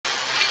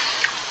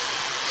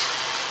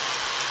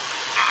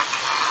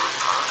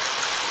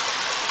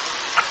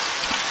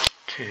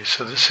Okay,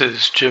 so this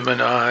is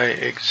Gemini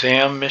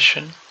Exam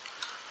mission.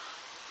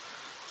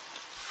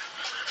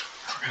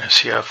 We're going to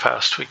see how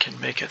fast we can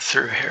make it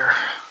through here.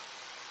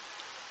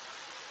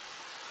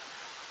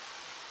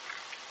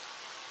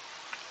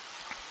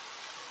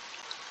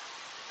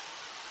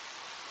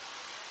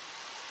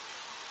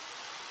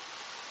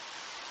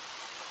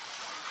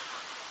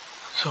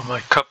 So my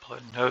couple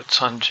of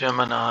notes on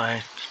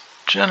Gemini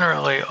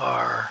generally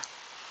are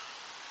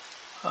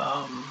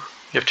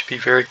you have to be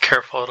very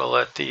careful to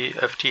let the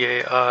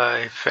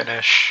FDAI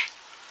finish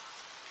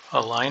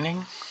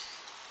aligning.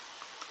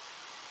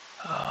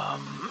 I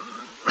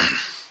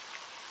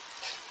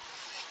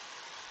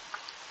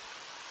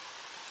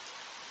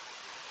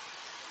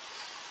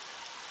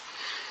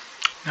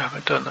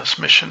haven't done this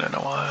mission in a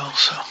while,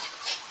 so.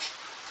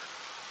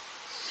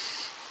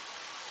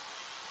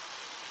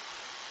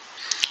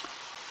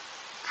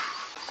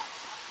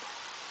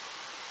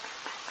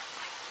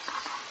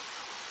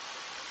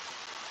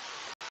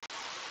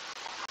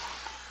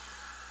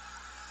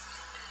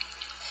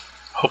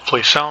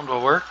 Hopefully sound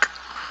will work.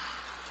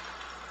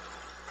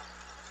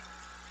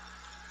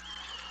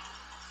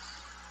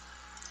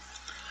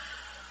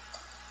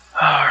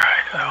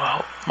 Alright,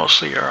 well,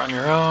 mostly you're on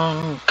your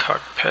own.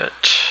 Cockpit.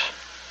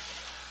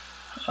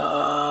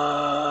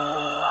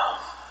 I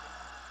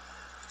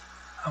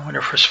wonder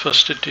if we're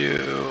supposed to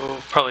do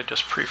probably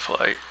just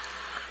pre-flight.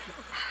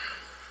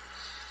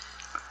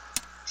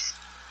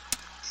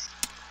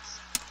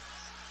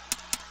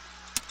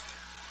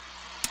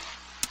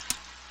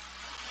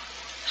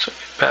 So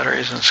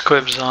batteries and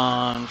squibs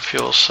on,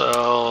 fuel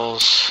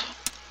cells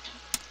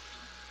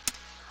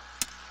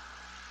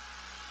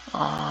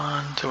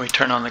on, then we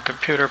turn on the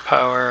computer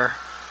power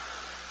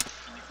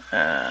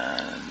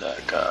and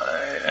that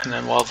guy, and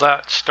then while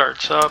that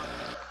starts up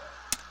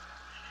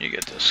you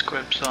get the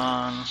squibs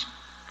on.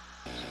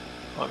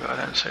 I'll go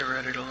ahead and say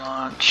ready to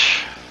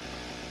launch.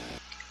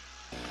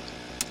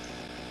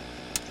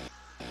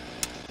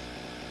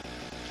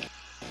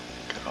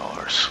 Get all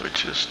our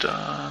switches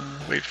done.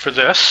 Wait for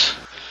this.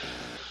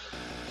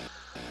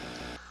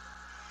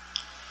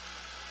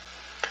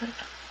 Okay.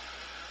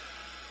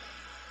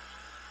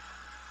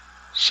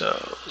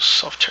 So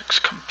self-check's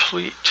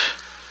complete.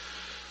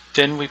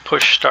 Then we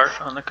push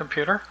start on the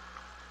computer.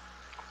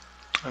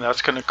 And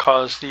that's going to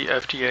cause the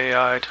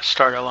FDAI to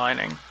start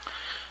aligning.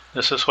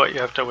 This is what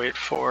you have to wait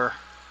for.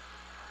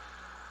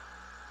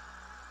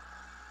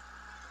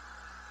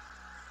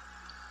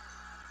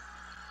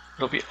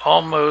 It'll be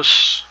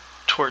almost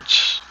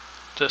towards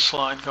this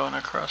line going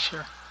across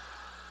here.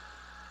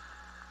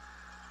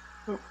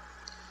 Ooh.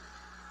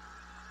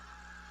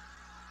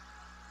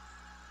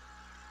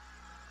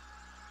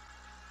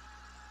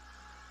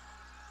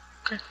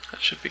 Okay, that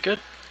should be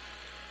good.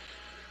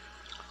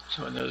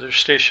 So when those are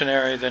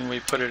stationary, then we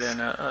put it in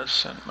a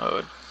ascent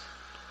mode.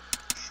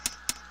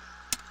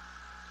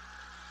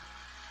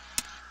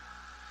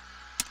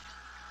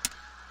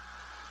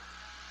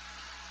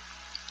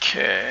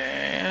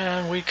 Okay,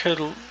 and we could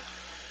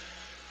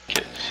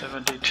get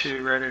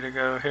 72 ready to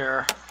go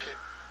here.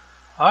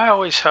 I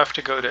always have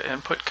to go to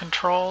input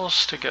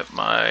controls to get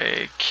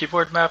my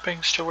keyboard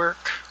mappings to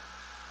work.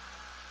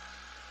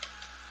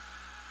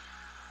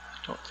 I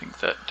don't think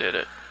that did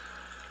it.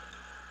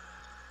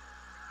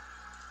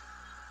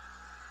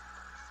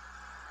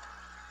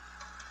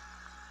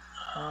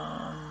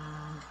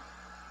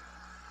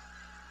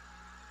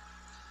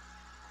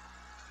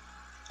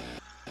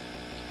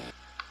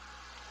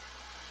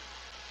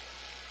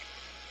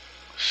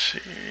 Let's see,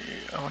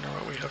 I wonder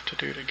what we have to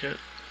do to get.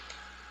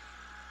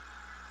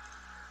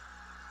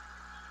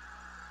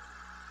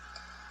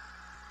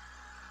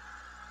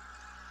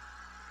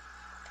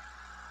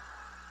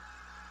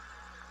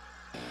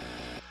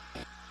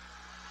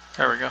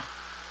 There we go.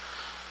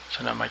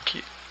 So now my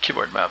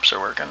keyboard maps are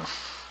working.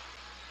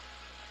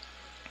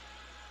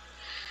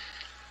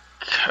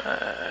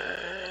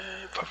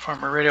 Okay,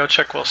 perform a radio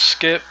check, we'll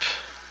skip.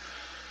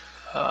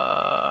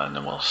 And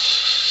then we'll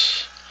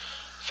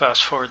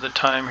fast forward the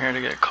time here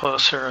to get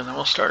closer, and then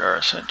we'll start our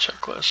ascent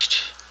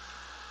checklist.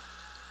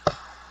 There's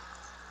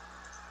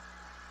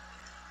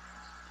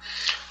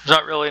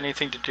not really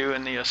anything to do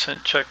in the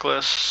ascent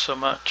checklist so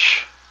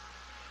much.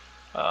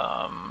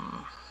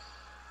 We're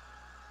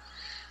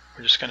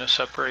just going to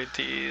separate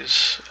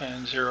these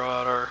and zero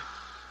out our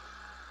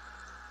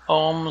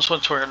ohms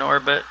once we're in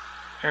orbit.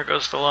 Here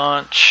goes the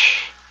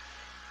launch.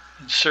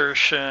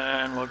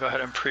 Insertion, we'll go ahead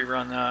and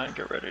pre-run that and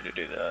get ready to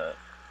do that.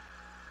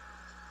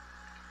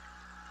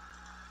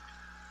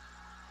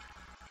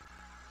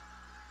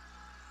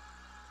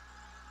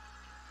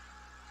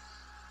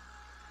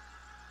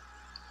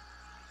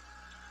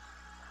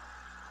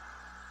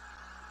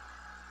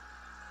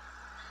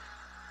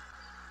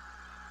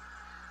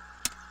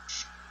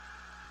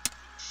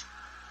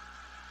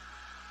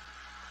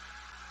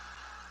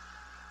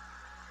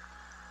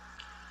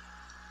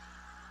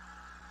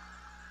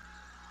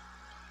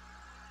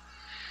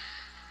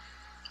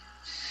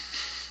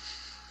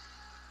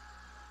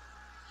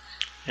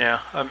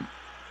 Yeah,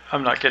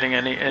 I'm not getting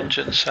any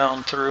engine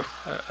sound through.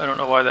 I don't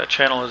know why that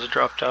channel has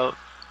dropped out.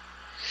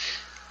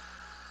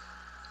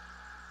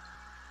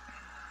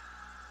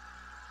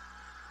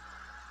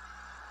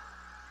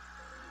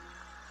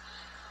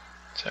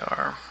 So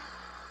our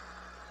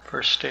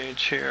first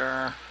stage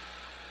here.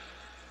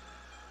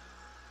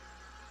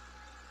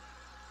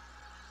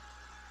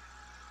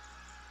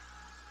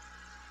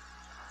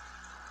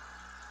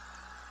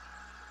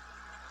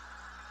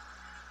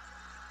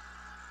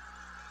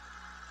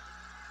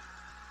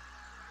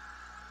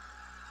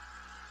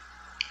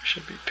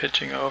 Should be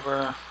pitching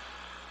over.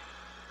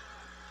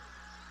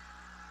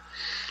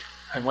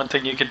 And one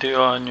thing you could do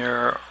on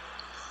your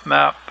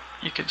map,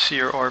 you can see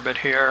your orbit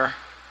here.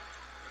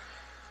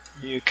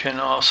 You can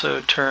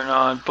also turn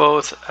on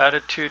both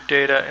attitude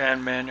data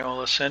and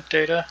manual ascent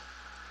data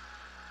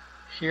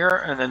here,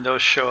 and then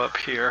those show up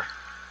here.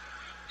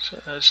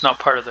 So it's not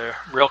part of the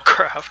real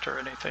craft or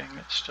anything.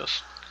 It's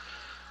just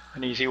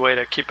an easy way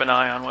to keep an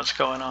eye on what's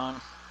going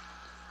on.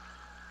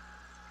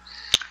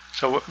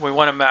 So we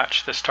want to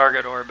match this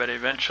target orbit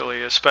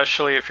eventually,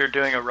 especially if you're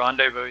doing a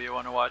rendezvous, you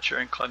want to watch your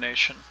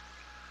inclination.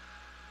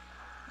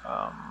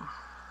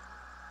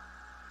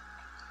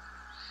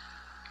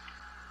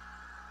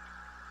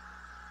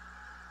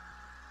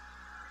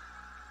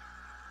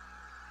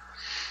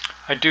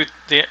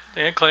 The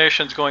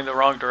inclination's going the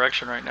wrong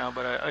direction right now,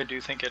 but I do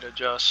think it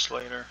adjusts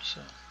later,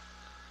 so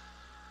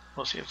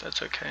we'll see if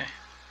that's okay.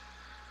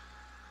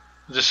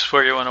 This is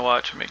where you want to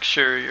watch and make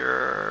sure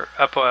your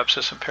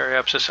apoapsis and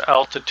periapsis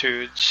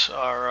altitudes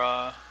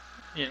are,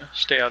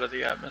 stay out of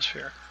the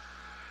atmosphere.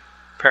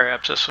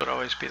 Periapsis would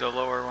always be the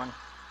lower one.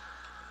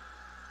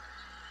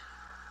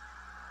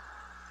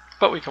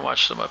 But we can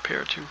watch them up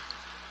here too.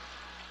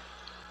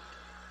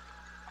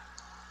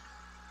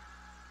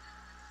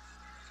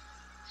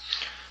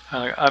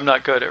 I'm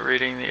not good at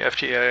reading the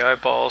FDA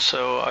eyeball,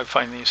 so I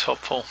find these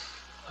helpful,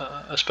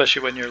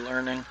 especially when you're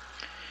learning.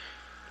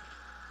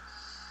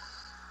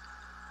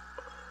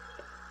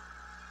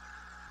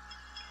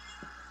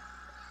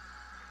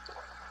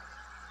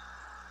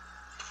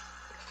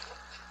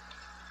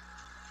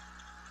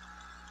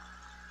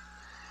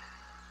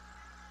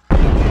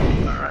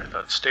 Alright,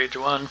 that's stage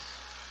one.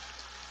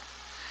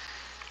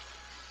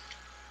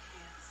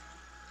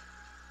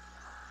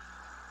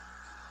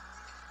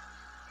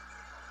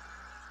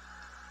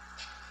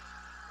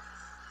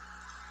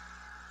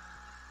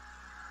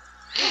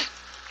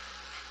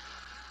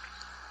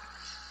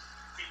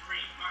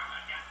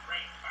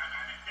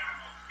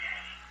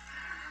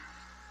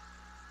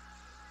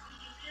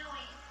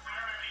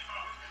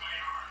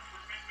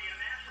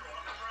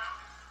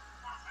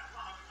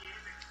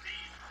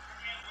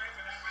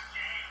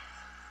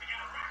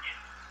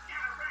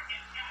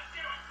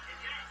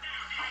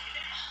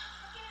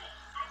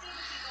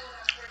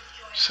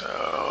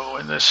 So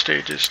when this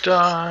stage is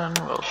done,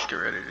 we'll get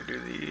ready to do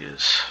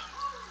these.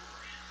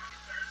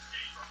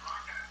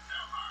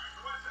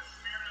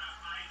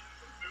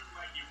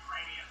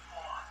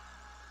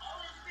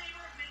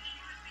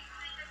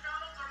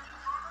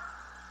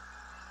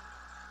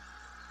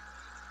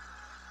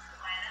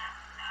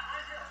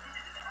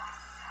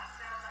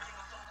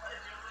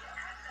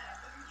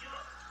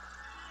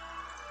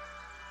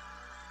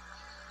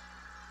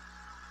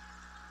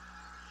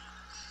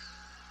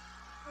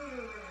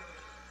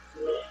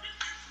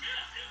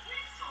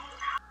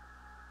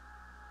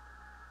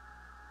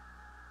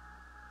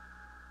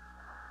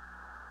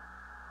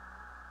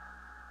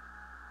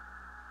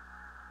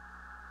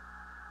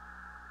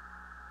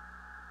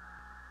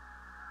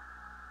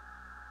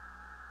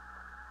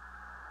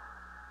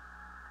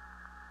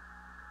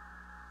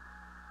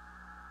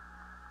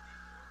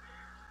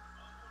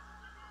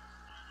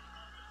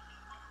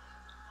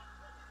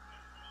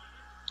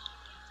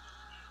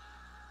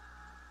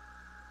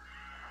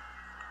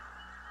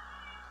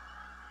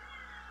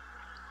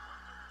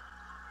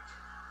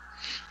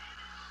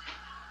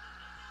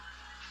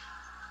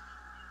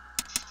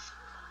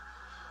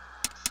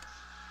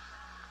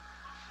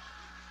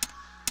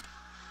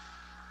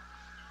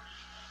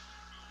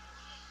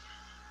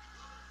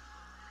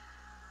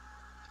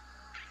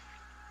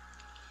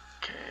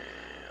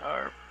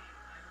 Our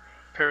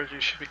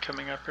parachute should be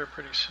coming up here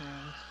pretty soon.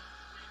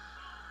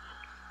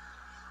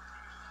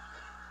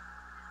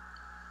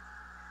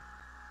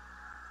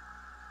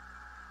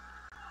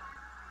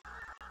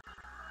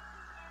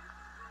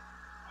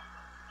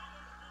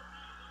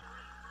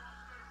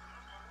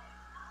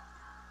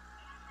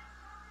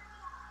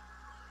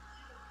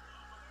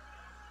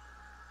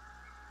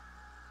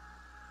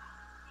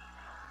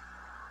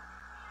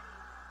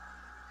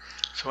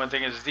 So one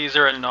thing is these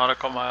are in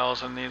nautical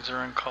miles and these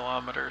are in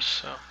kilometers,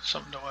 so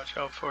something to watch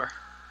out for.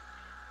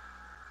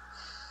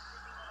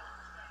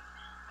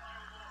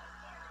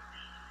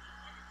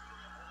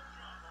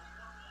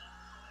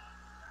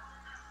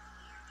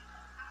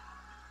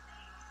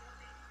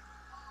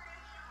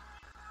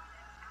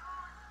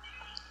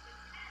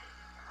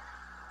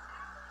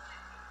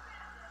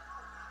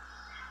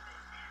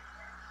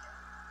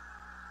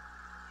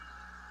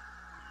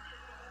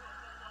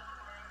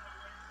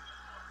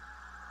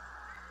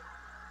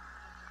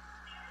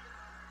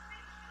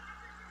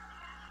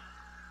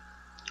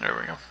 There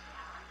we go.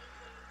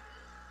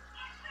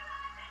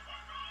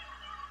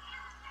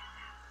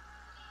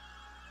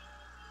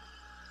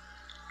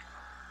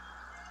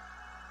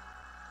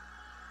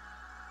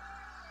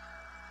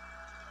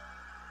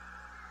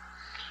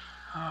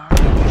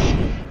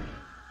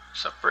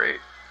 separate,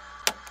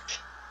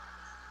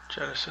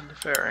 jettison the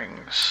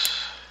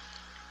fairings,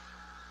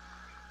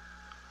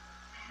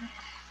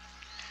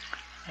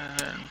 and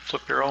then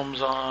flip your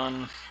ohms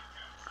on.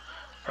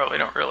 Probably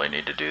don't really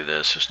need to do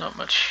this, there's not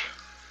much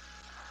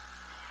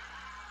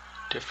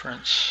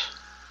difference,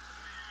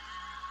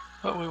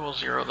 but we will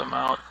zero them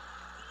out.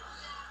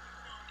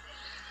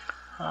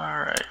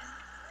 Alright.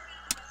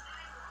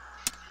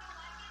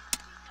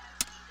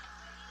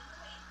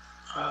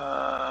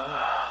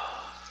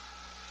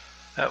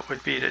 That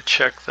would be to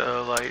check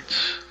the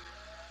lights.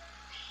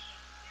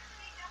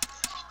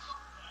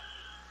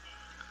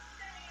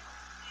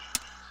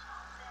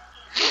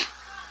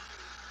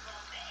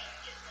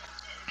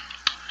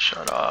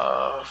 Shut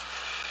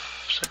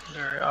off,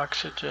 secondary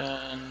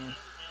oxygen,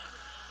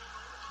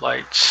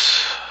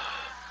 lights.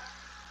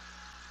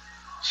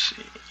 Let's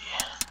see.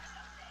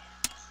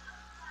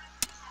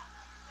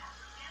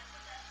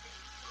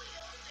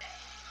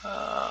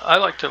 I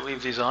like to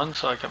leave these on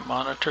so I can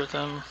monitor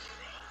them.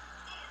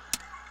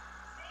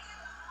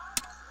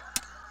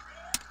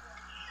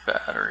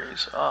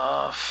 Batteries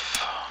off.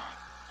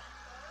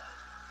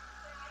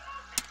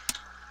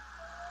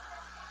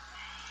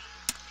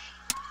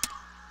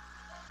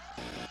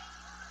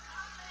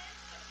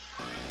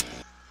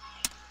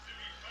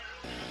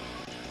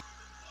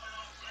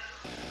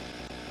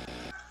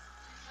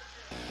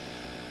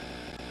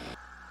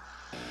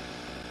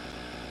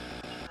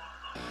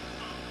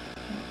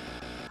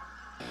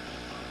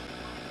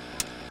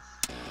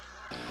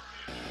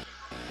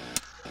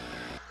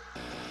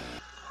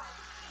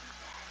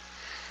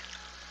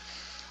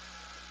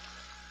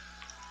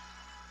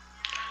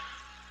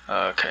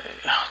 Okay,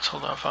 let's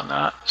hold off on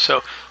that.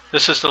 So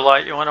this is the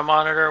light you want to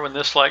monitor. When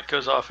this light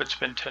goes off, it's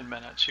been 10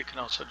 minutes. You can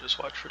also just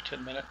watch for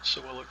 10 minutes.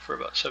 So we'll look for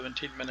about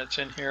 17 minutes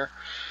in here.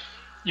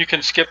 You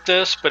can skip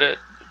this, but at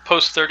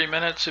post 30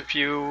 minutes, if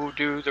you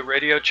do the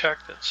radio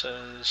check that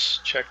says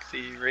check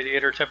the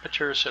radiator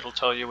temperatures, it'll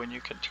tell you when you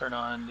can turn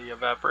on the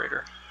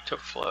evaporator to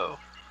flow.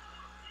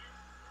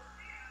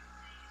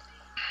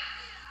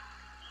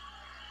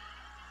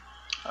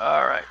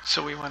 Alright,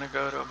 so we want to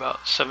go to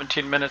about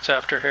 17 minutes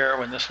after here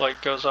when this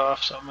light goes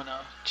off, so I'm going to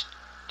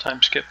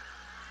time skip.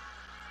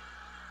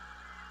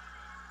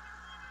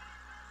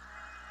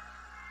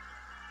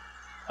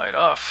 Light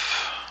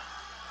off.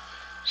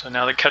 So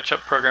now the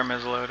catch-up program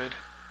is loaded.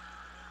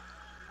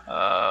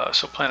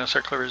 So plan a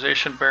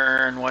circularization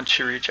burn once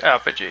you reach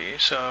apogee.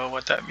 So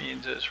what that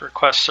means is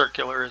request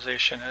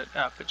circularization at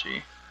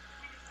apogee.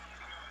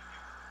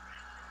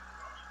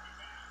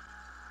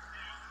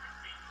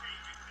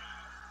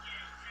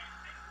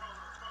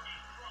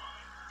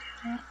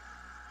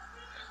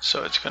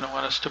 So it's going to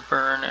want us to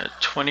burn at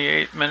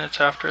 28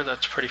 minutes after.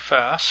 That's pretty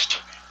fast.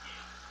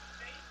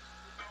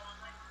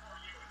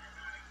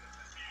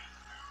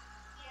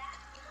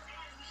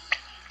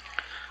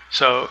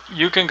 So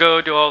you can go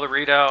do all the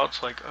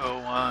readouts like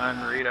 01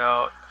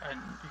 readout, and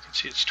you can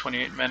see it's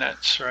 28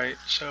 minutes, right?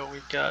 So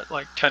we've got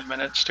like 10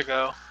 minutes to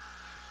go.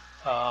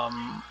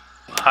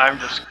 I'm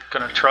just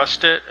going to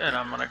trust it, and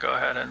I'm going to go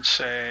ahead and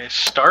say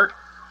start.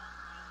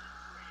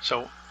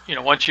 So, you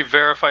know, once you've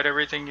verified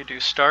everything, you do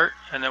start,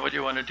 and then what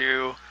you want to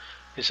do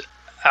is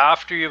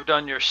after you've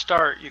done your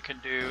start, you can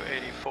do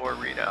 84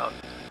 readout,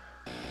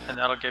 and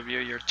that'll give you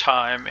your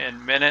time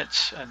in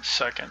minutes and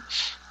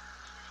seconds.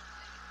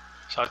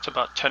 So it's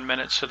about 10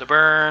 minutes to the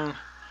burn.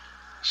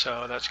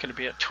 So that's going to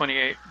be at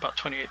 28, about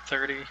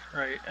 28:30,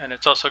 right? And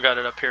it's also got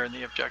it up here in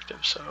the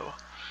objective. So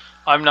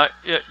I'm not,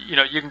 you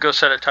know, you can go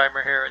set a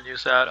timer here and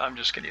use that. I'm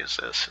just going to use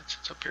this since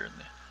it's up here in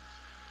the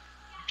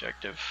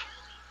objective.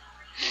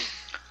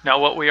 Now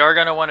what we are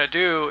going to want to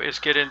do is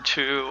get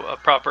into a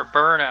proper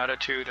burn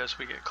attitude as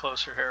we get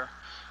closer here.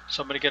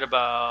 So I'm going to get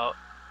about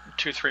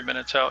 2-3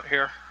 minutes out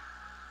here.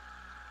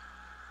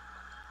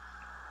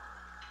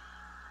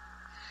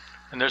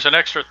 And there's an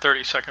extra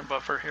 30-second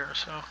buffer here,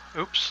 so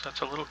oops, that's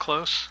a little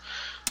close.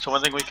 So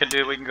one thing we can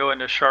do, we can go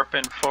into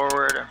sharpen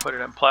forward and put it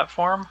in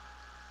platform.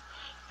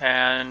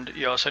 And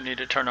you also need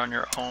to turn on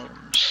your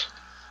ohms.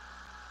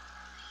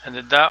 And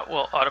then that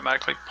will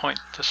automatically point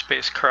to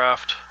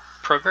spacecraft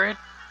prograde.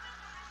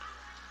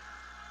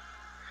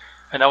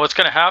 And now what's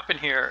going to happen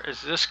here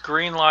is this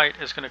green light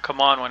is going to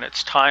come on when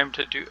it's time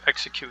to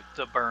execute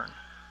the burn,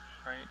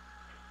 right?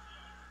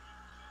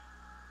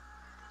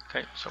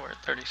 Okay, so we're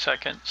at 30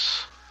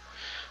 seconds.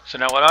 So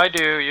now what I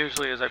do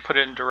usually is I put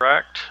it in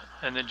direct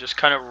and then just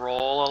kind of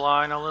roll a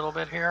line a little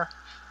bit here.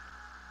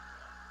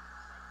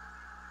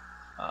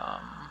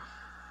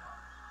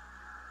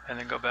 And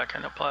then go back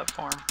into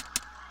platform.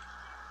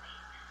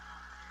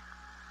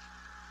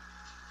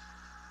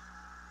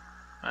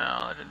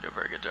 Well, I didn't do a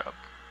very good job.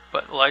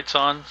 But light's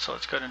on, so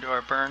let's go ahead and do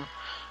our burn.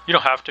 You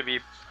don't have to be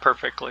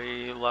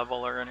perfectly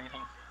level or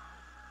anything.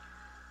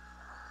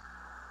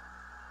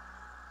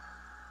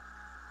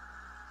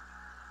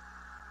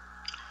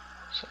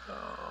 So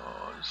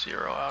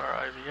zero out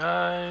our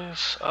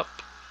IVIs, up.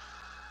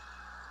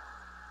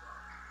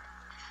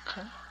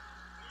 Okay.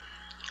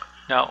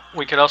 Now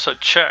we could also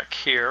check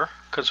here,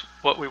 because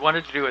what we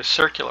wanted to do is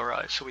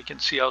circularize, so we can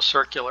see how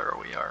circular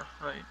we are,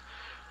 right?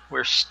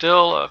 we're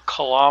still a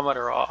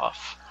kilometer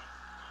off.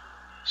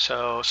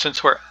 So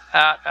since we're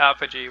at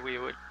apogee, we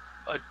would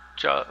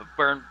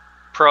burn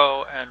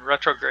pro and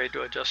retrograde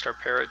to adjust our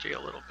perigee a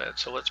little bit.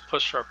 So let's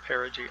push our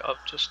perigee up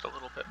just a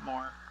little bit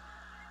more.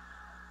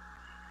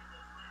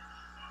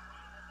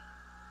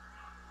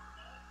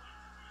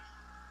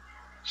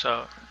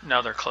 So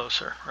now they're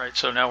closer, right?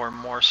 So now we're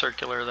more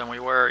circular than we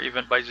were,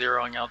 even by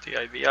zeroing out the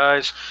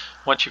IVIs.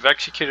 Once you've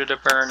executed a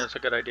burn, it's a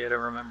good idea to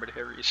remember to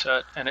hit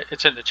reset. And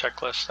it's in the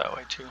checklist that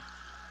way too.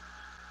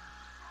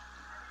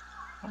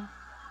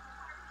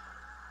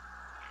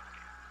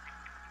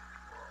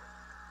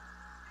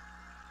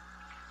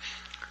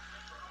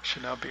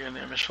 Should now be in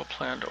the initial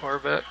planned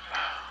orbit.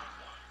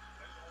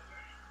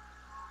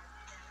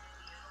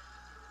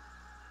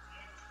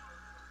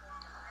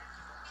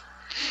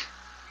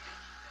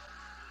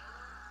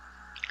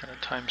 Gonna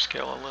time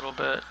scale a little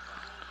bit.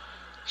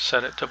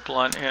 Set it to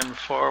blunt in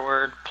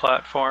forward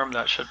platform.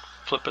 That should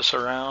flip us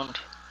around.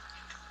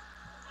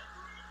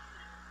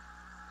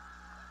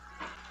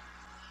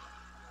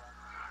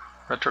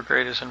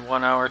 Retrograde is in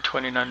 1 hour,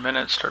 29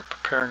 minutes. Start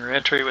preparing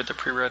reentry with the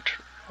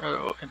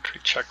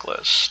pre-entry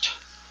checklist.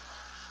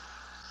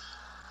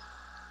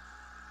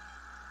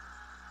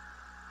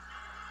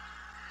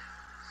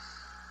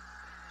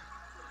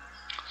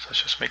 So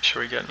let's just make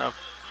sure we get enough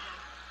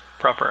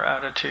proper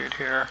attitude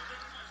here.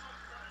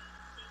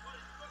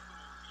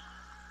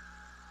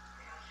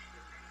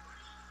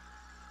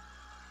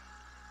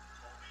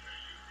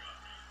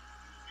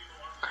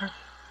 Okay.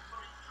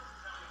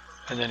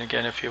 And then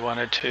again, if you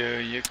wanted to,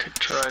 you could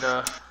try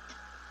to,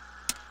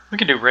 we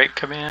can do rate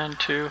command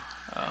too,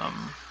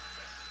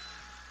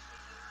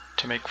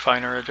 to make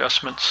finer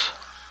adjustments.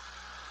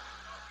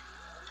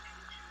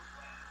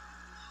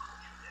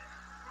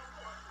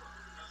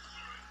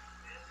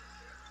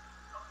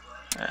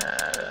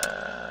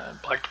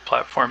 Black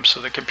platform, so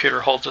the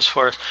computer holds this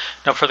for us.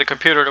 Now for the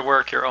computer to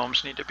work, your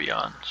ohms need to be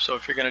on. So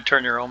if you're going to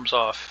turn your ohms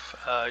off,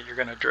 you're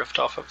going to drift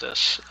off of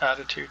this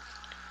attitude.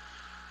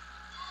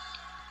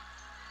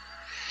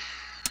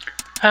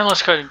 And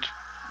let's go ahead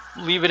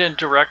and leave it in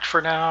direct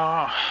for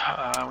now.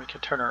 We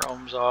can turn our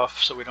ohms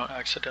off so we don't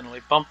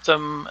accidentally bump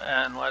them.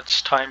 And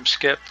let's time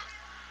skip.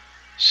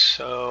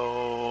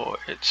 So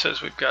it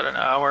says we've got an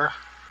hour.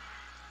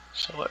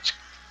 So let's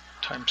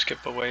time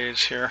skip a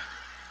ways here.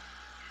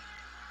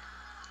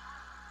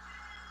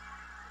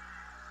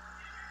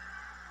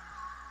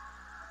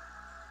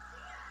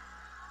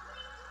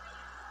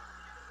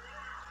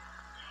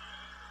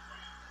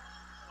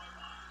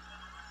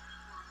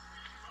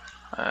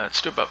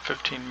 Let's do about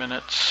 15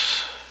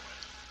 minutes.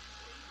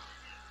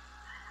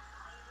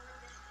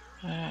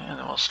 And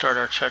then we'll start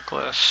our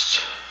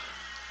checklist.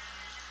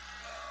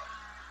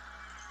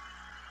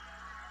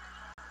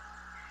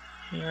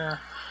 Here.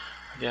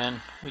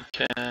 Again, we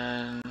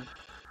can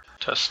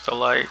test the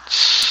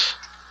lights.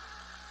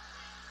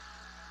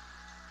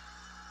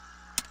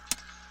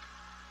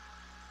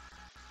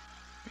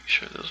 Make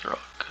sure those are all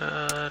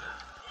good.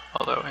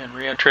 Although in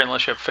reentry,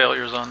 unless you have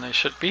failures on, they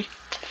should be.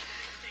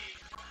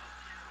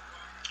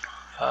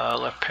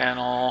 Left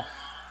panel,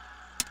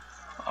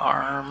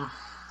 arm.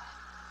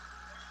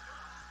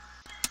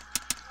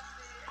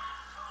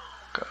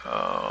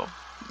 Go.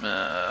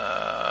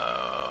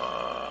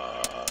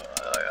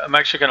 I'm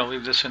actually going to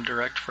leave this in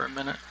direct for a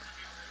minute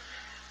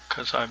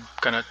because I'm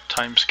going to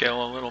time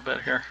scale a little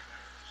bit here.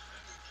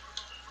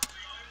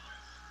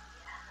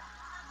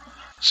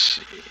 Let's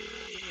see.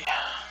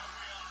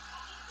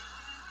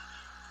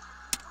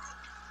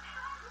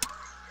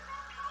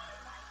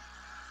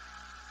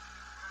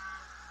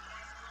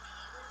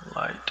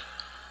 Light.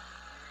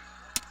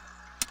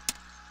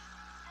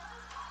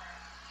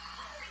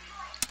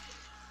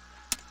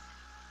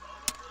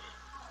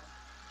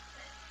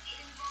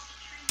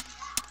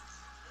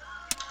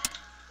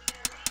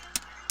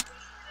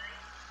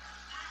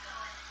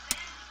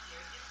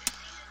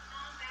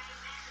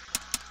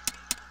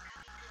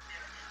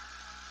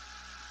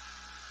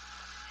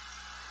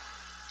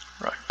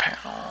 Right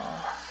panel.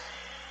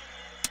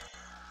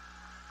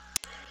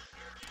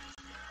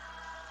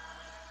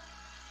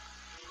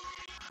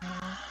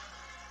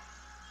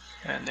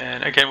 And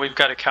then again, we've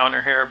got a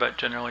counter here, but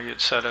generally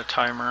you'd set a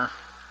timer.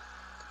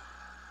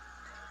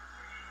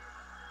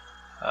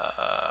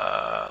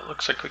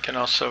 Looks like we can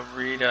also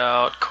read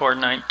out core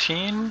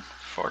 19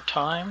 for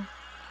time.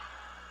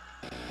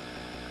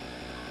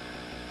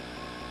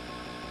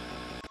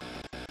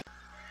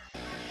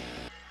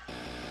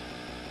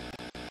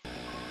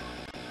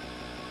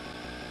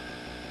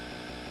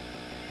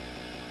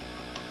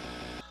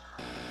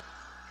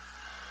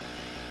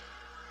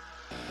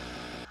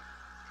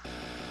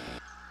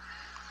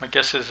 My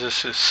guess is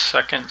this is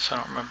seconds, I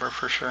don't remember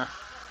for sure.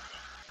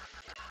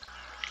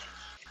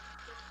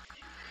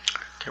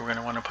 Okay, we're going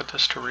to want to put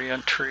this to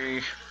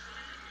reentry.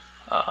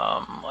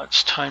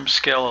 Let's time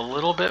scale a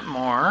little bit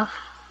more.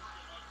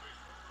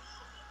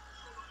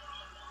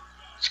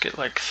 Let's get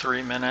like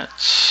 3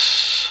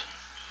 minutes.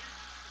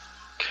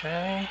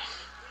 Okay.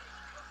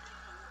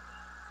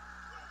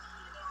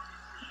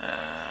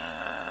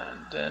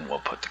 And Then we'll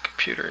put the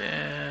computer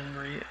in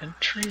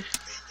ReEntry.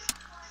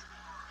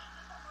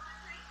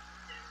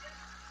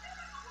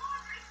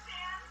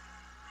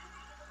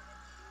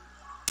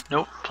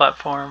 Nope,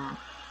 platform,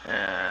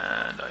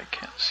 and I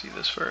can't see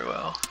this very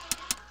well.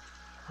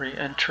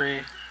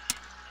 ReEntry.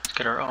 Let's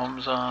get our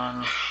ohms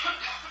on.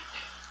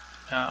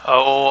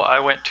 Oh, I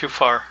went too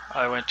far.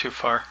 I went too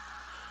far.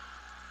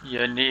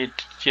 You need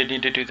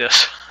to do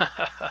this.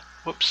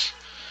 Whoops.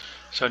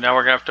 So now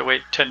we're gonna have to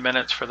wait 10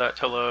 minutes for that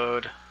to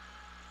load.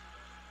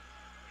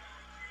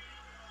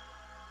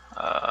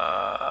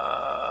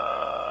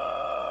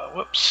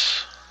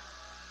 Whoops.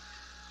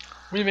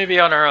 We may be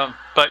on our own,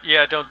 but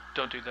yeah, don't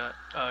do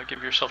that.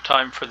 Give yourself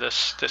time for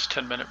this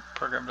 10-minute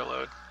program to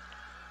load.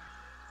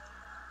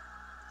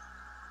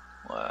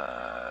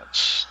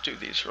 Let's do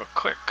these real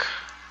quick.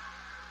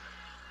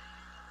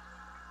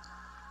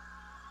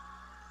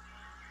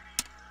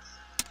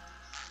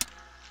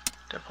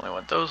 Definitely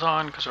want those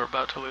on because we're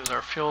about to lose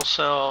our fuel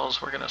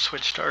cells. We're going to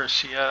switch to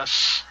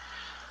RCS.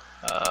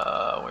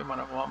 We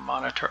want to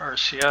monitor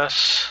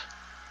RCS.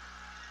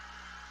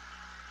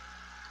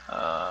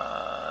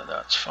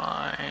 That's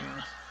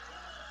fine.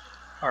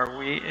 Are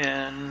we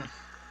in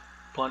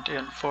blunt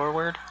in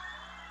forward?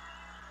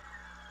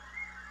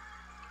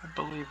 I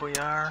believe we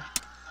are.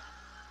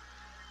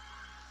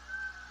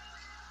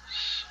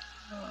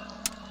 So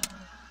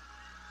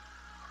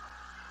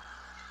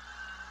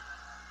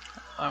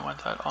I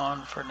want that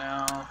on for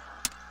now.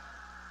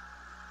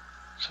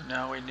 So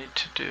now we need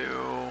to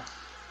do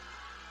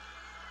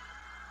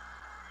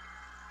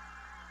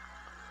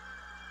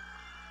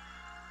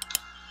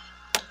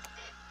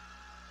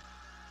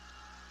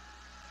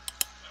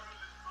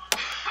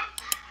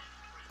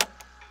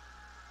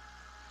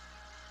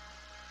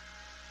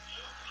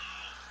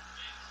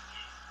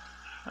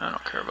I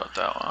don't care about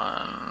that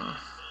one.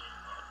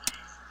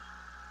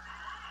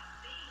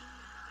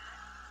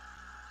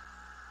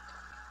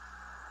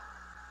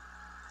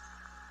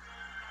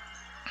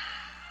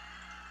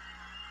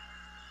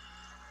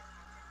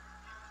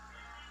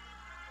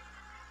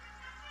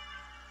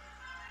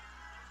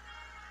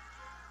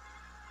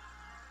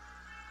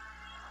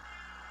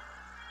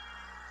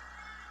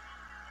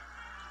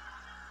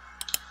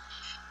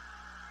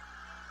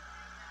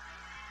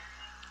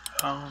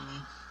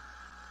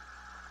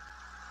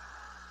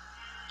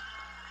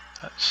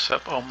 That's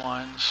SEP ohm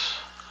lines.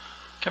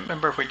 Can't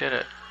remember if we did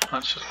it.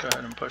 Let's just go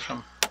ahead and push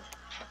them.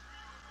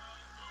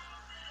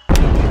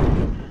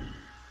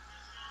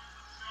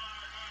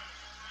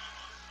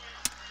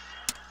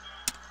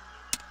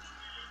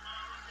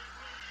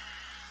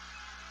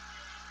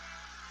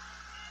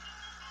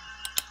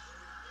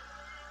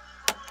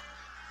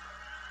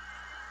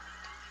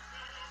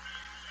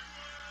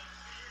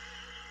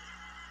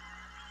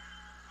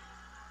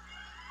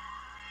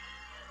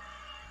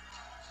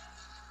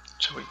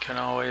 So we can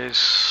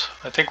always,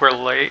 I think we're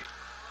late,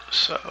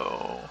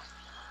 so.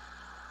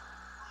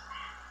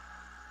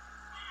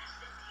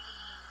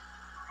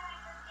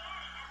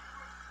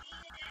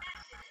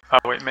 Oh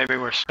wait, maybe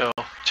we're still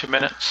 2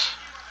 minutes.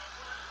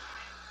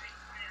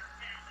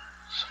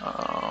 So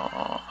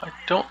I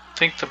don't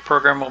think the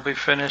program will be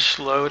finished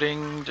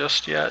loading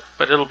just yet,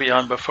 but it'll be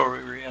on before we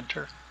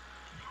re-enter.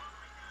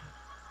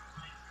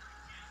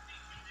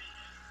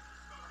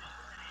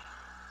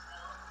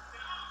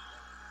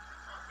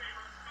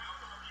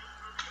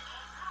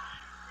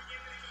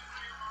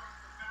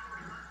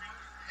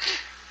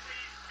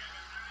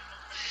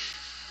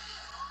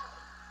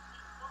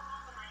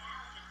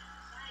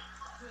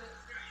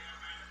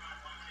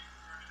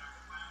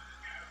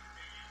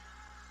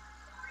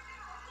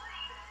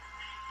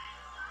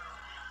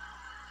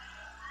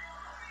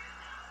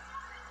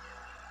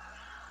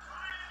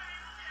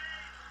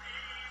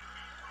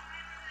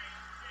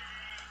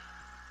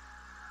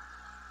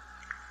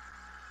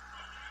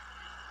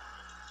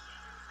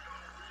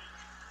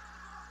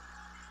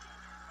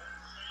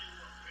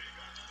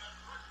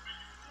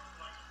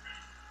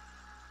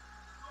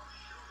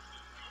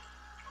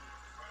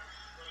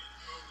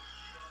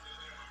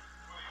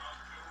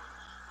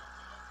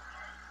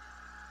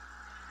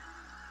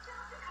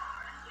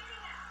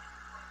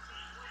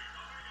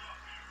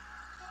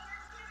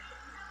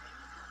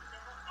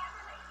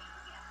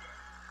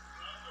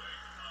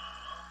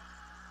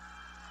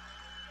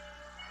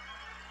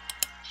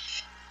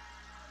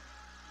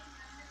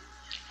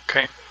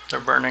 Okay, they're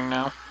burning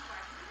now.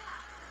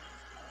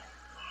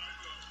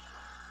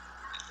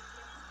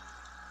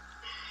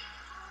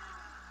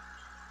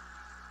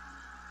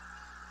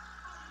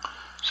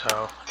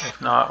 So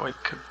if not, we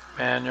could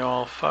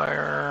manual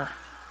fire.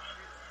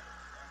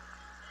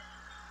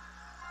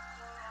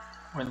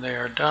 When they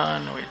are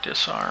done, we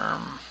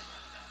disarm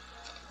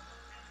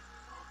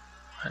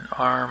and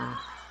arm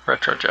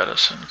retro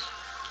jettison.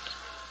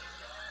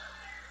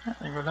 I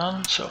think we're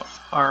done, so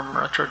arm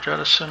retro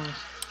jettison.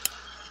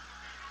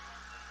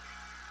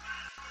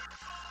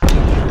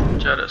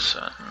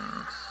 Jettison.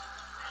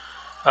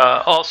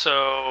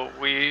 Also,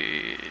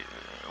 we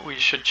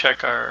should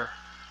check our,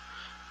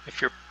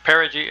 if your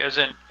perigee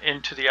isn't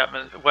into the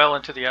well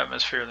into the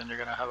atmosphere, then you're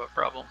going to have a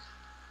problem.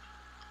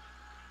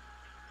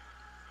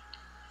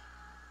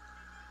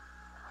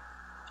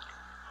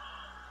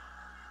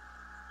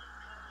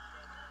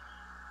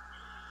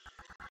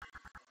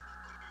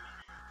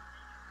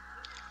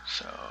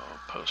 So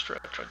post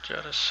retro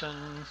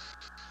jettison.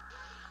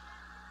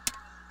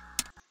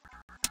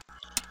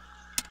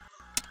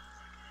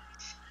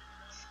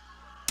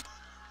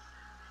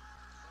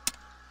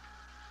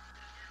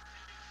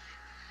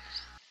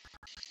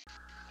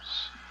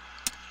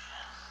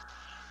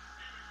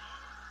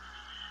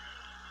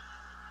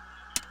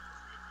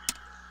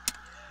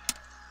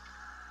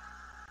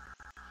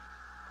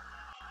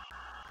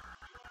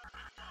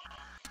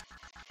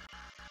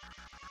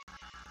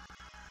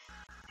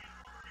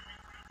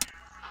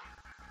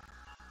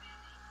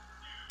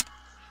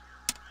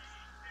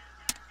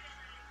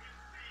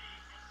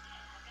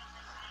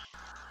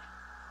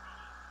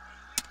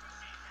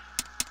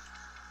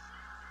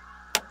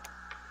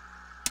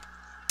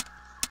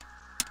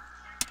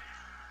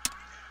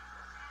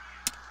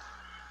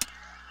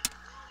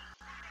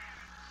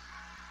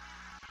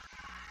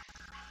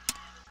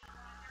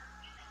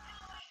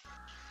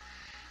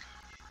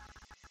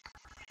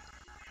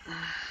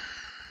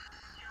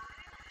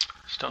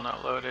 Still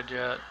not loaded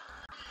yet.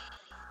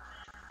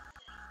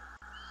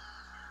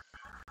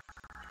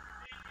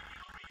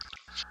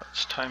 So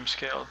let's time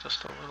scale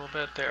just a little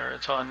bit there.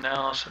 It's on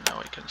now, so now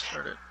we can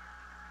start it.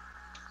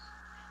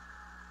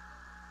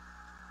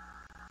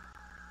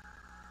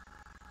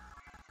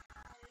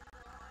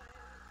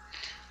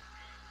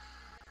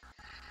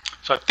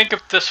 So I think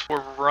if this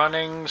were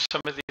running,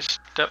 some of these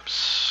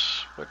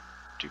steps would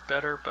do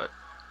better, but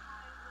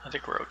I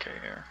think we're okay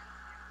here.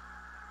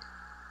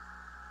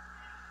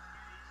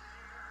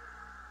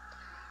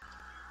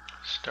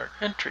 Start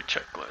entry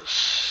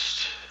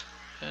checklist.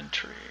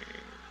 Entry.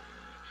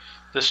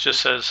 This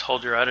just says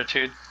hold your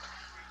attitude.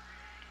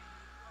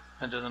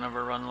 Enter the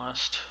number run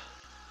list.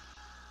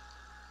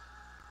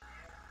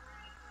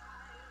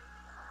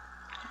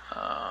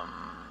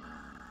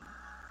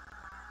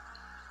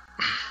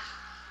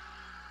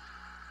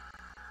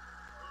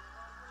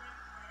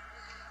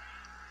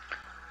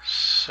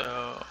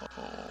 So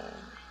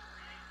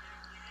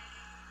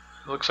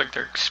it looks like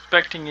they're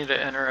expecting you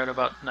to enter at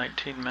about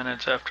 19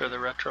 minutes after the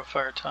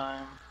retrofire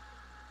time.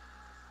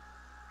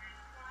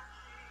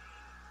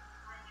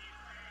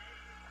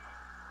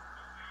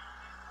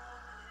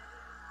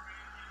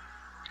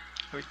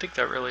 We think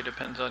that really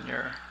depends on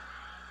your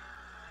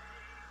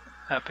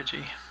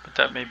apogee, but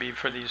that may be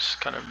for these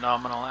kind of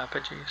nominal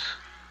apogees.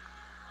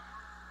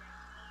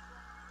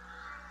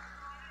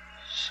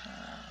 So,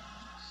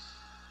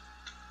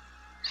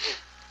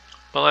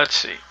 well, let's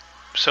see.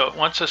 So it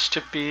wants us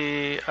to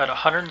be at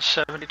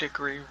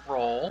 170-degree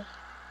roll,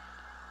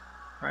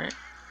 right?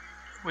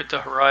 With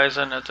the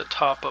horizon at the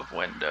top of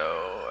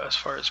window as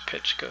far as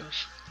pitch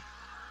goes.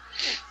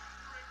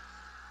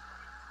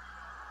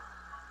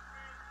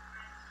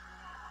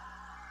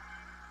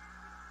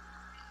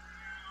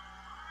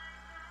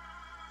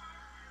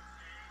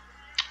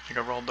 I think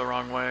I rolled the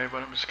wrong way,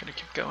 but I'm just going to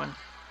keep going.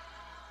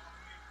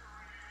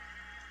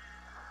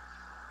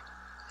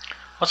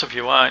 Also, if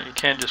you want, you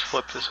can just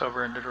flip this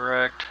over into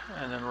direct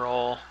and then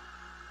roll.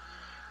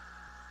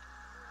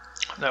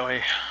 That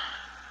way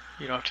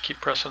you don't have to keep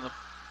pressing the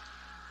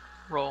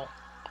roll.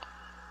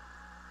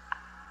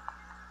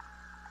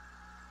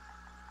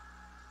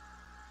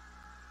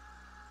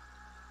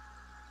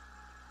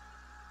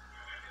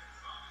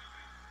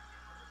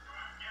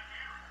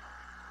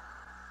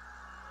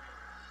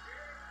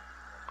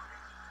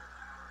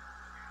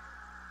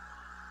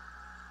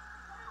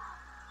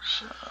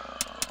 So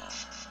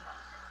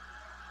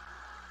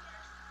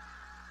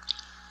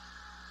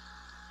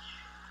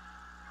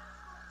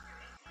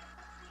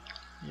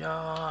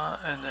yeah,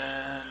 and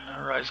then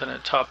horizon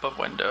at top of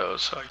window.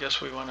 So I guess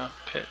we want to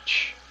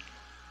pitch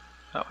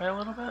that way a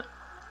little bit.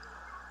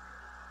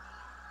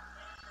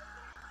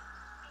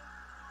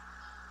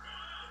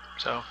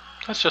 So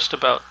that's just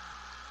about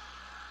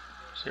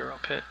zero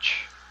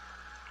pitch,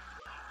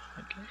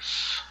 I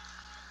guess.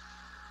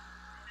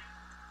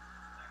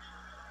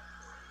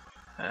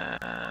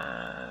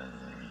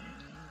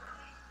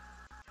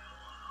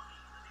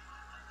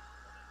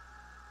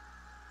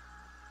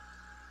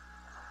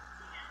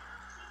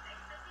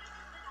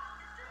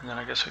 And then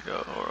I guess we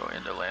go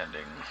into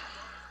landing.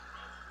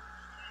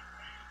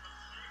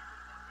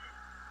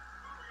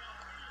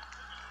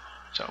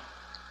 So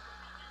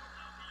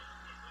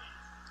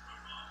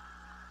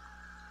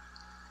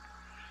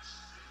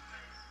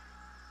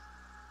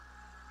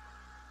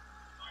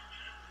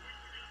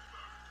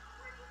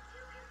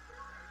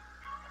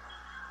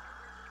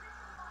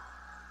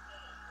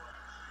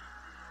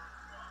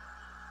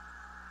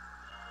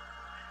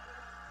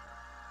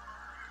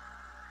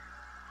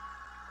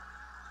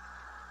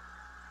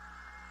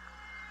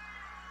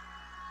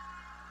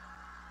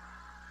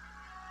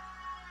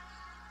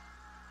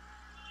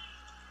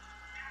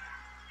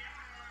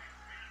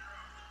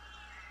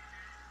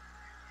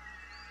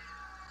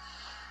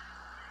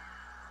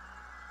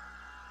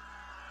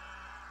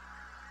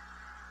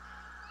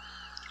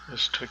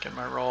just tweaking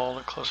my roll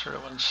to closer to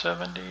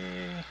 170.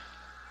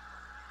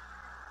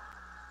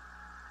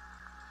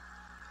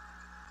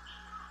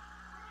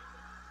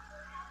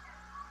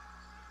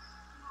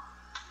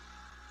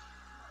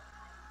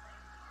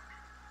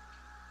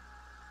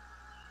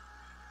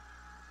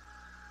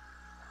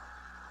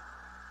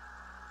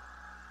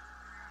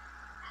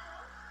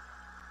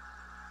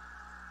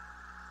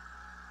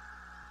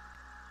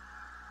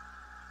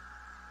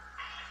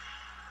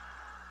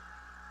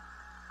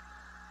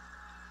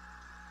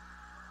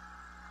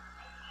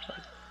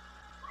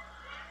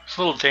 It's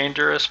a little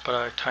dangerous, but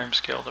I time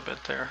scaled a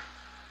bit there.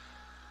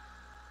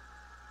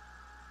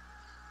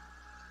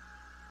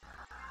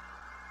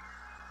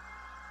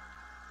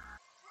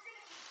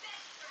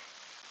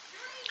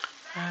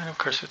 And of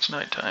course it's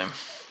nighttime,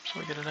 so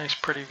we get a nice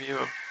pretty view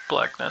of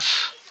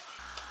blackness.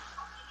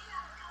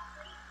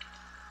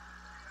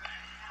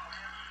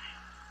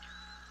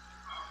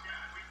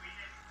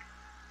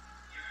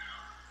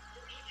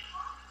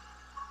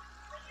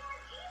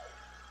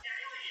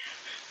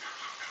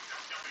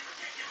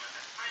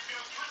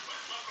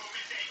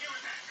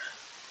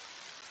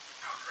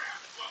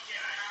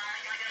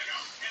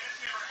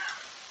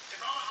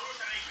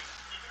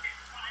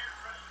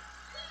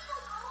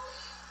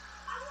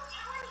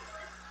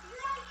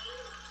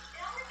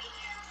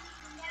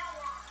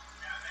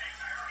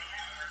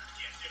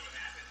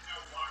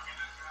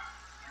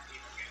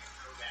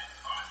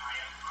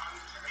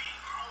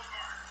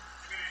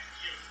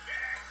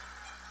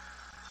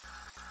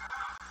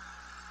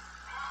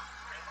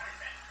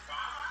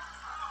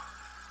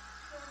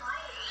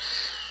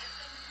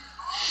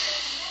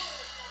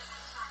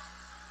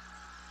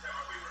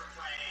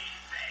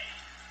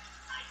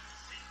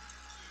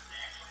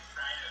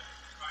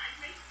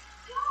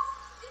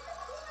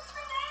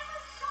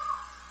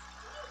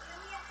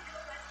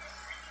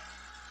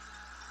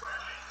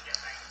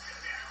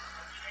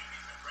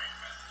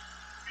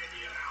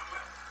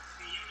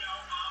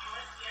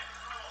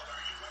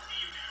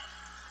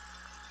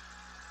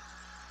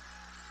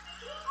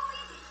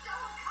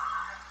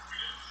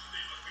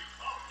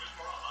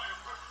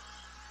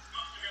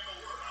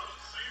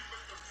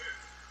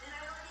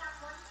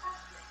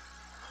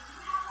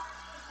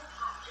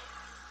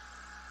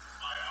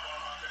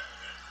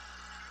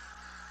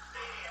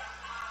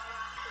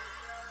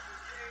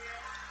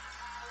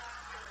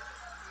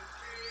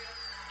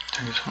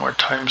 Doing some more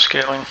time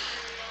scaling.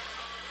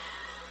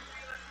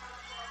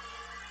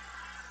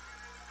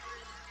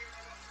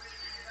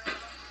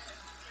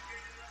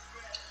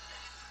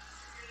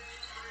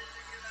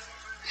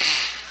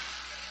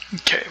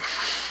 Okay.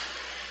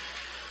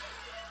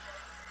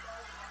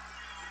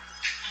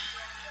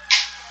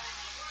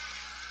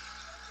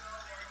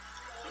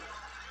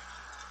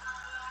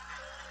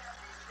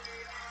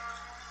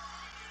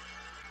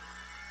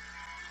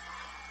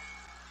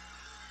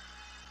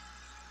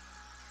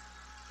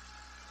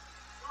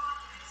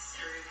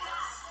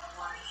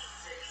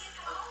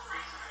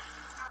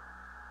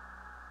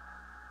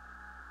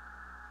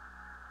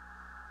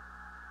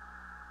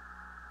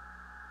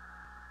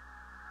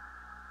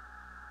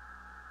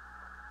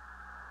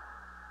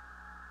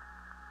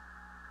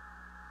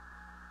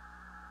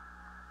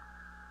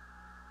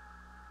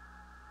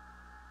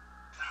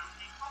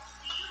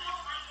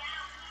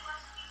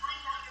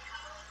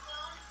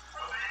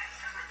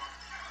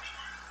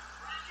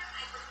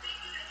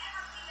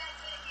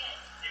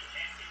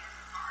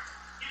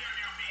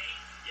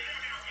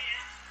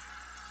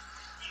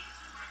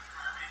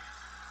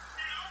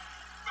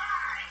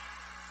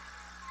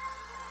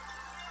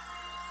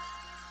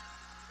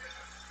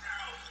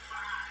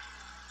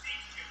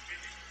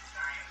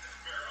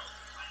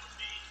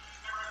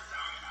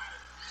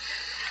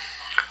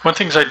 One of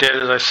the things I did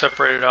is I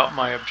separated out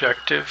my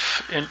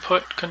objective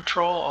input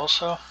control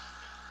also.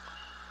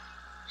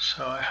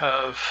 So I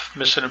have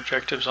missing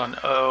objectives on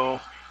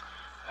O,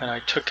 and I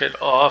took it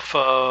off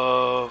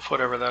of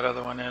whatever that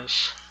other one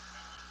is.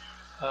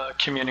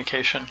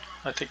 Communication.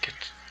 I think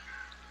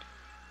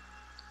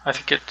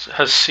it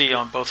has C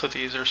on both of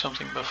these or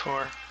something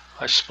before.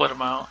 I split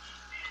them out.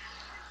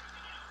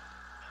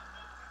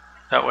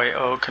 That way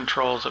O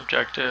controls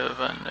objective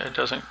and it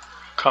doesn't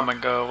come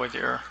and go with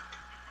your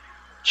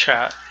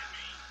chat.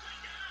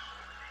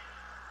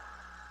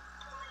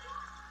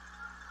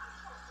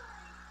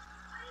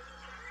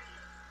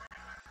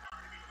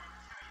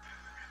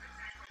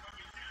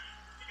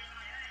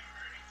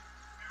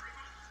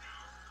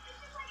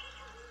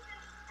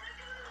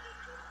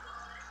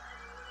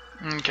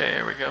 Okay,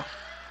 here we go.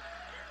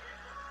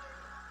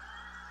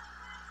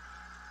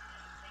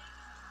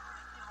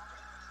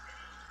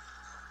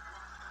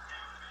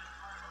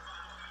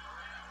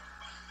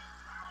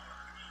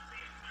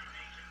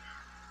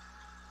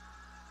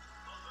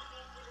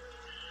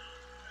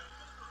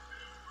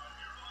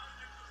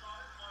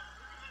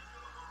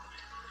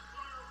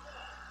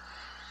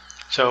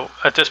 So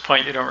at this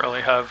point you don't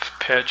really have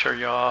pitch or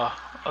yaw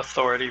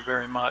authority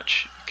very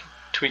much. You can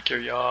tweak your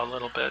yaw a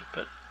little bit,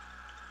 but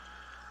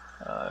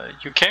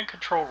you can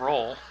control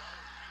roll.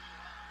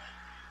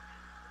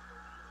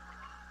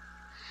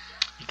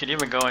 You can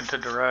even go into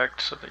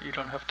direct so that you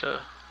don't have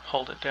to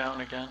hold it down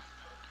again.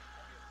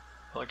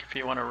 Like if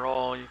you want to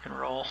roll, you can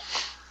roll.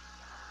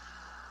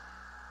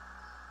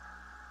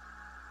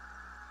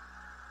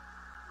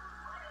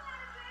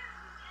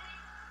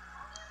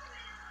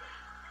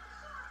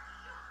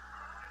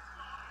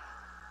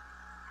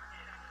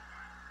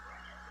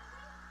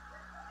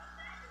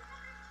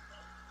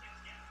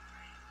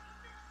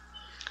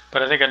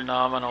 But I think a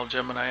nominal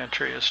Gemini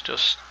entry is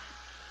just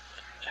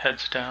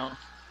heads down.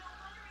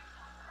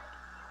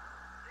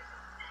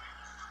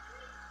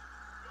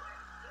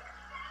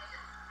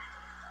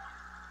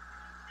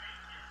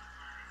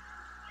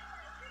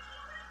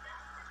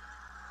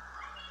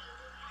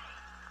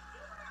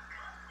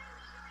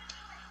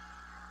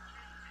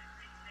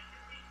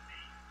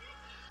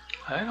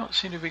 I don't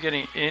seem to be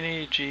getting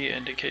any G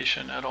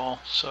indication at all,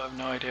 so I have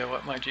no idea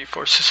what my G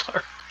forces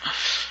are.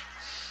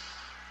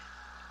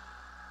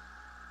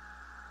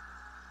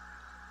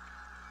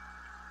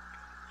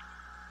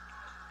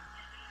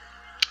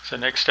 So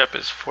next step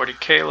is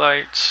 40K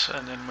lights,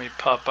 and then we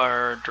pop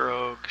our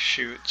drogue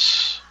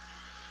chutes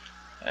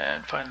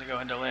and finally go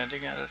into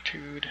landing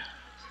attitude.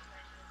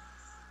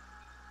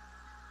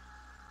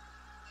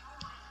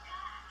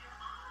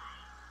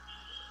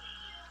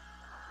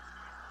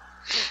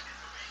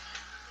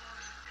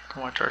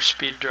 Watch our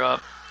speed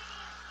drop.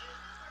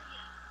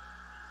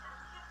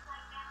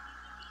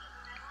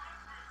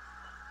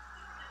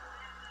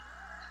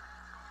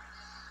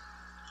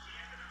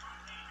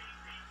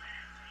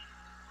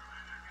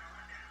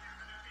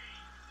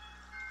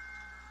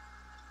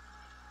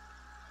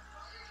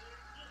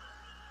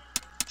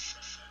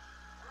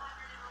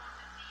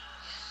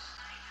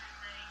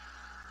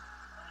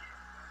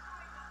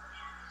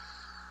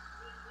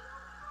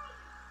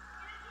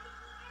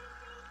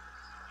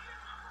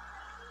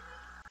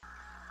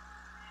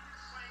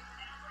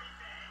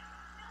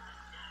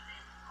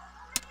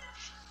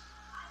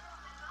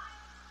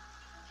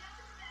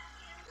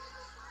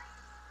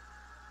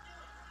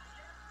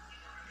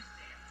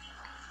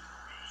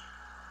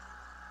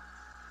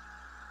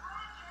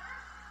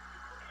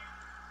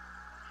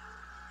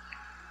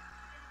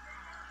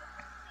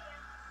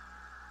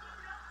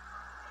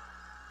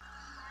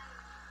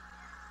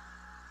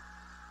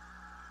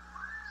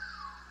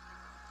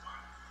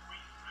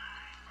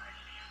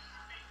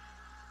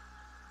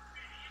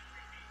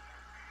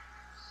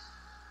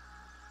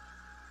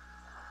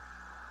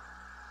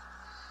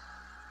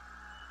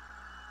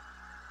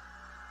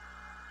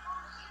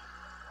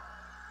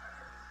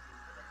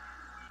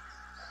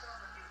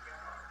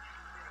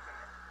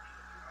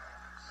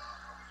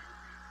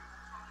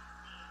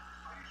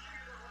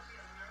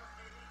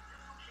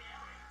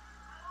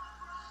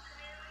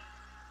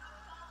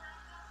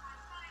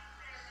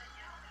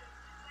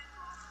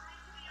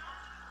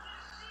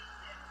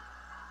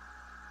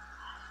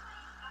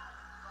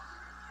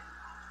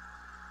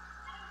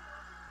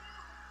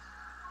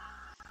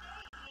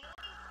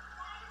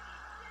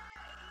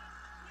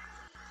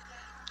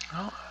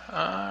 Well,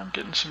 I'm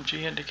getting some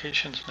G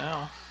indications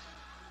now.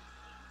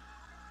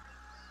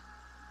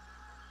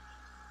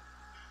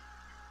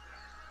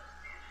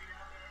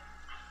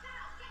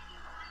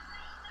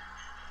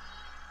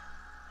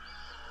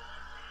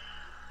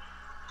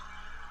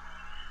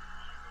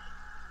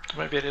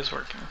 Maybe it is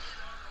working.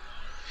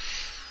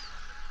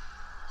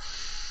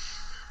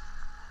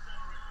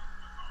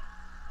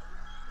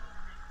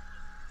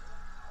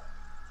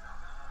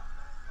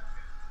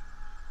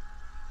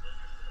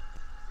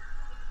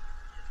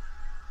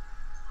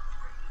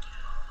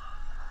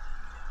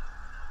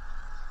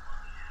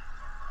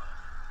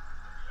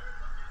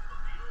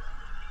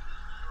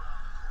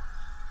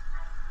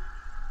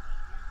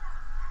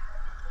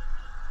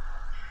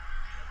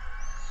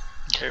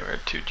 Okay, we're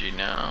at 2G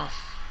now.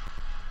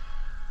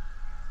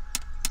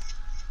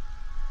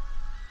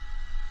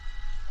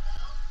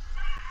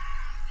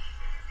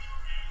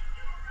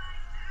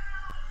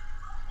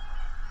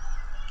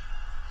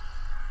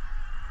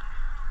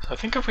 So I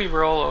think if we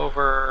roll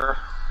over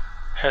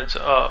heads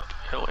up,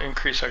 it'll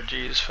increase our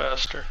G's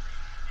faster.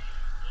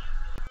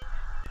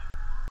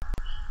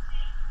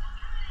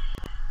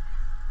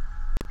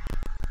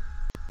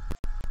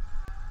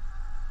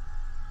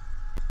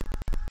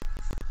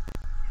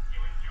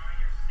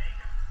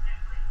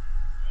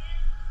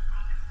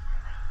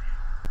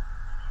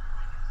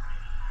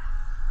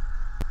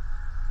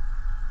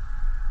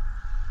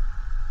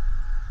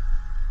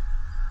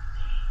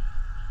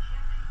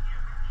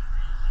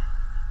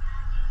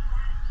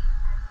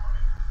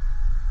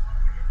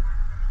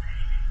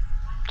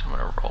 I'm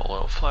going to roll a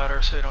little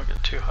flatter so they don't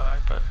get too high,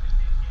 but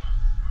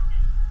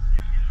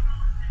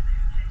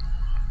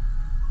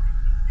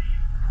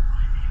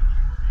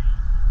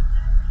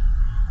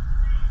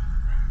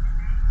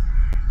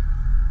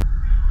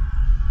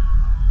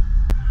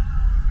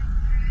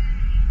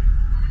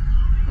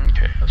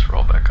okay, let's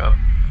roll back up.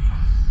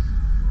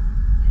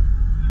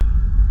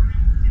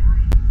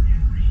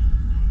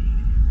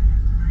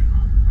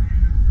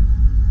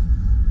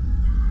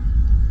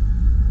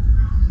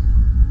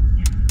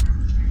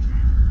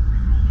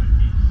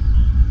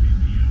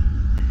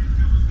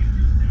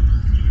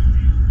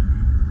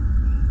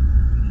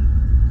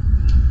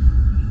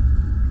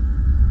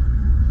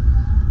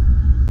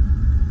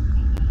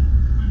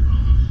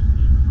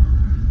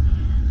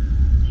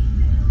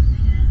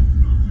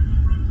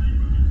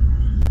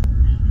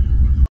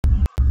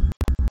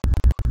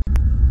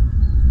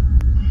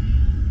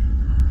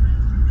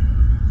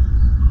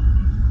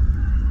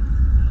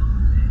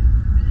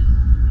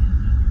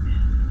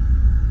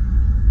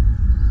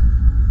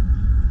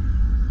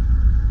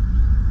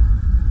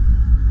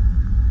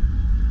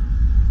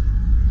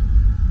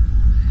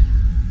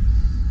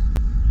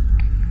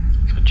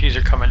 G's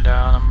are coming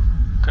down.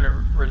 I'm going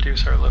to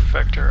reduce our lift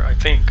vector, I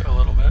think, a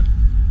little bit.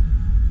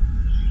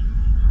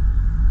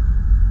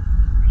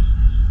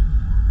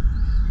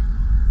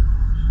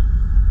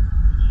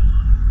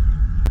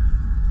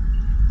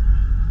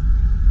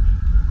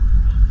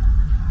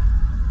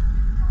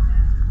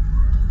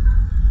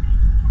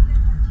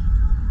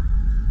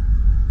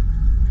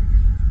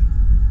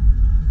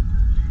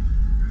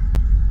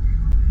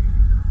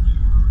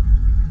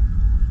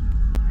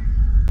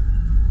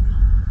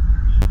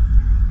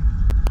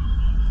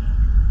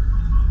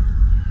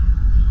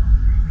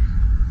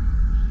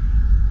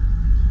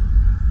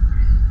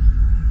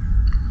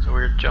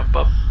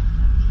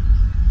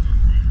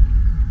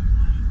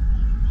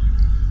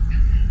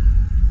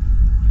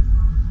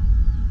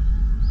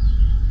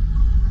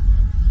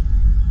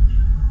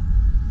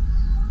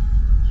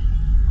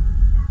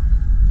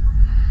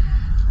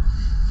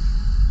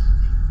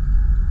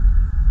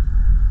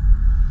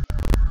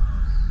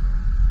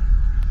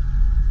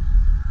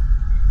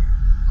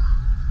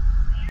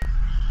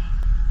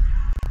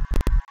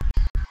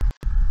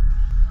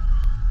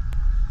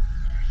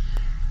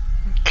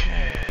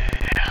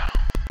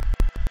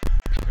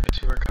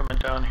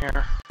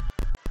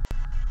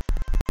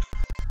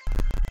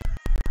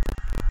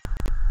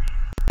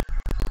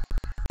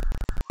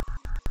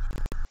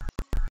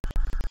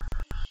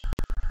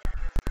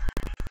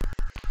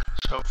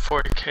 So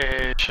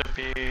 40K should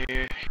be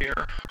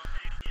here.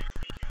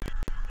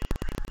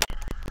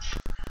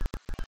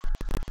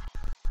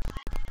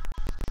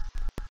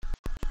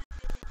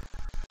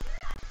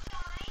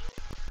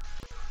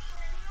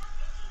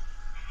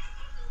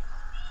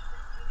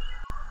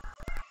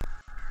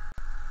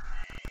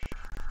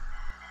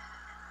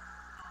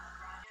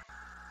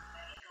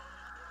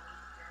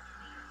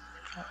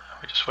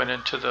 We just went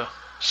into the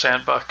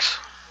sandbox.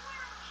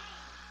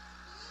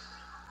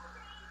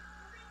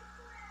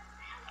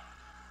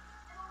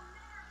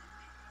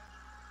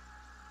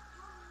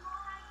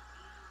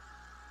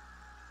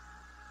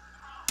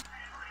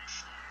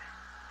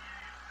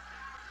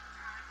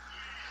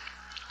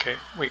 Okay,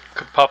 we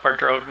could pop our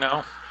drogue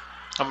now.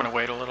 I'm going to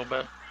wait a little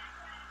bit.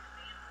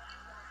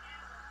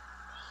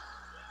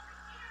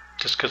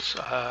 Just because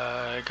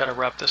I got to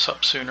wrap this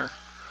up sooner.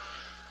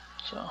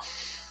 So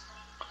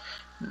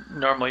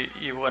normally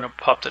you want to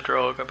pop the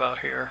drogue about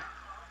here.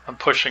 I'm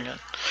pushing it.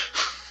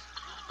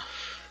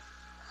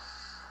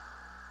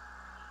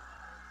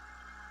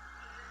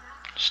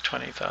 It's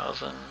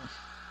 20,000.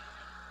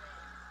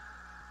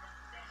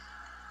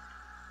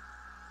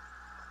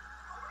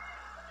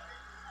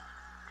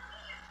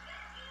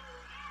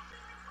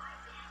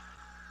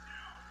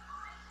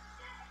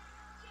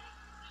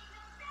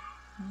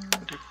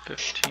 Do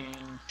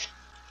 15.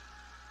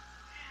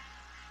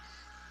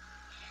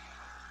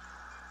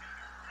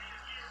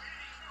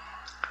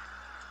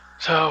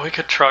 So we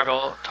could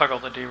toggle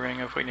the D-ring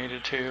if we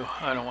needed to.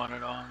 I don't want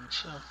it on,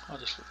 so I'll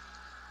just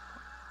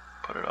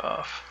put it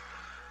off.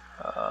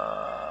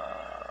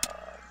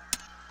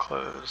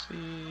 Close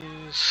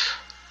these.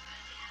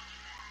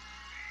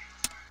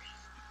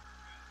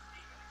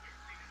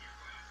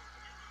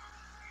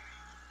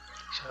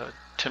 So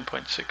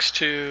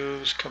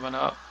 10.62 is coming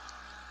up.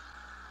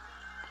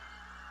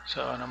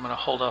 So, and I'm going to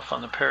hold off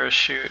on the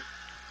parachute.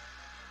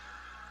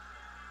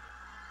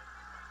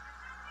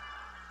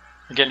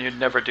 Again, you'd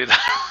never do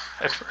that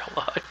in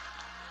real life.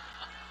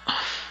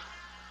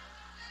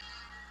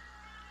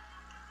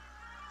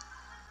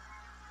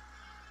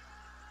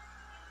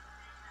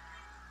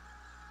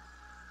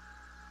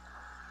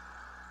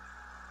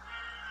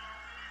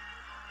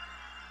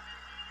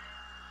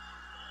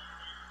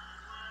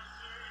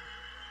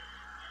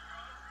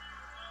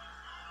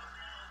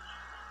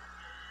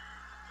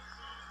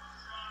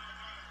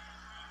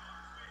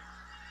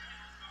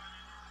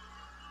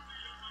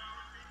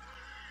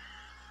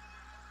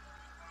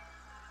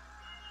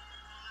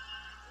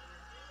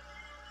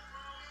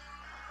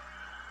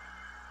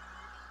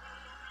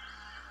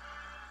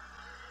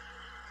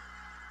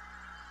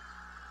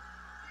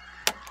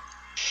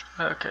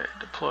 Okay,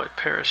 deploy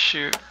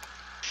parachute,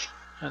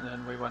 and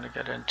then we want to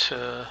get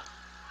into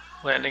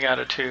landing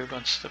attitude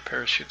once the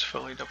parachute's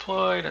fully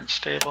deployed and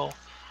stable,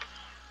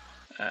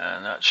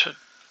 and that should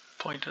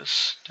point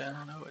us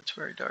down. Oh, it's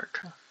very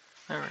dark.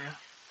 There we go.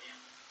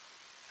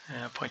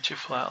 Yeah, point you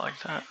flat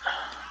like that.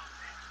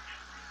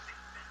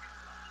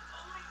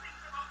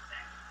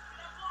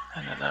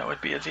 And then that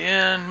would be at the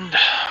end.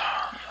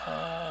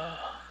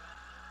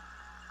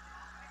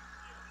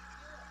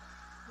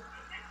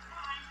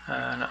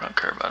 And I don't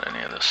care about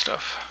any of this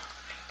stuff.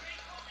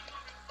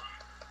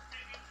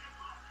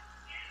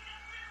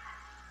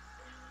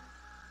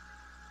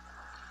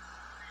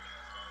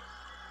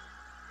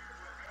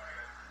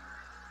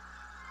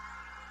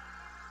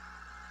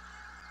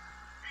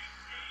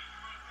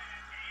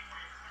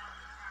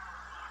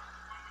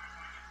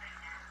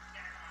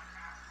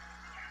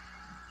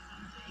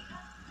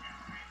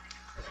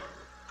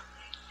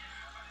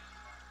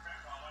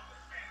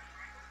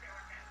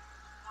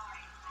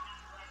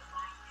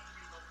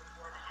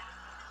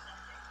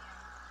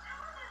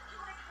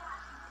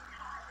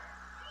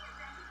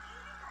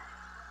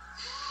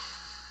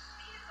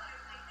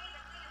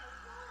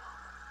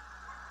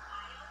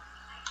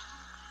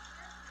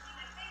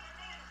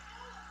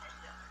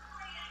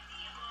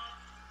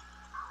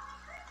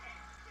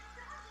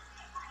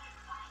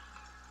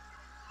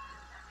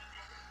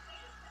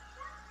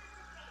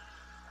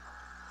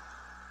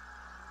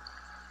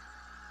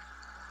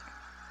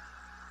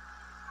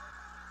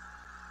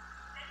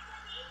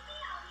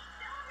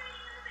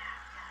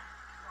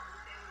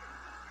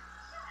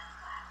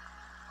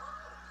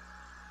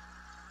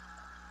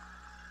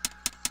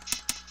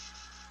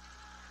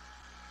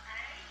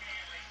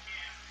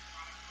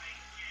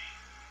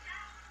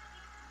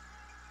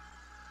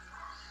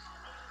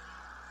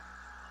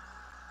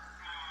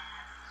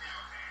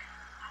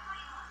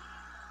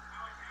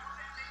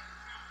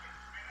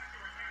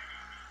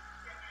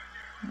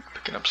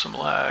 Picking up some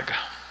lag.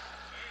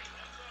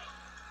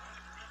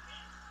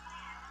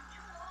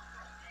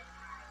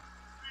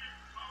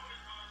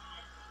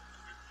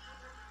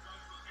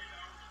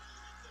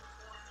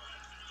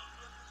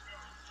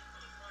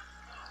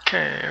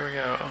 Okay, here we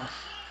go.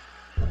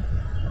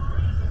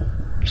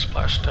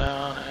 Splash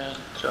down and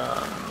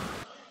done.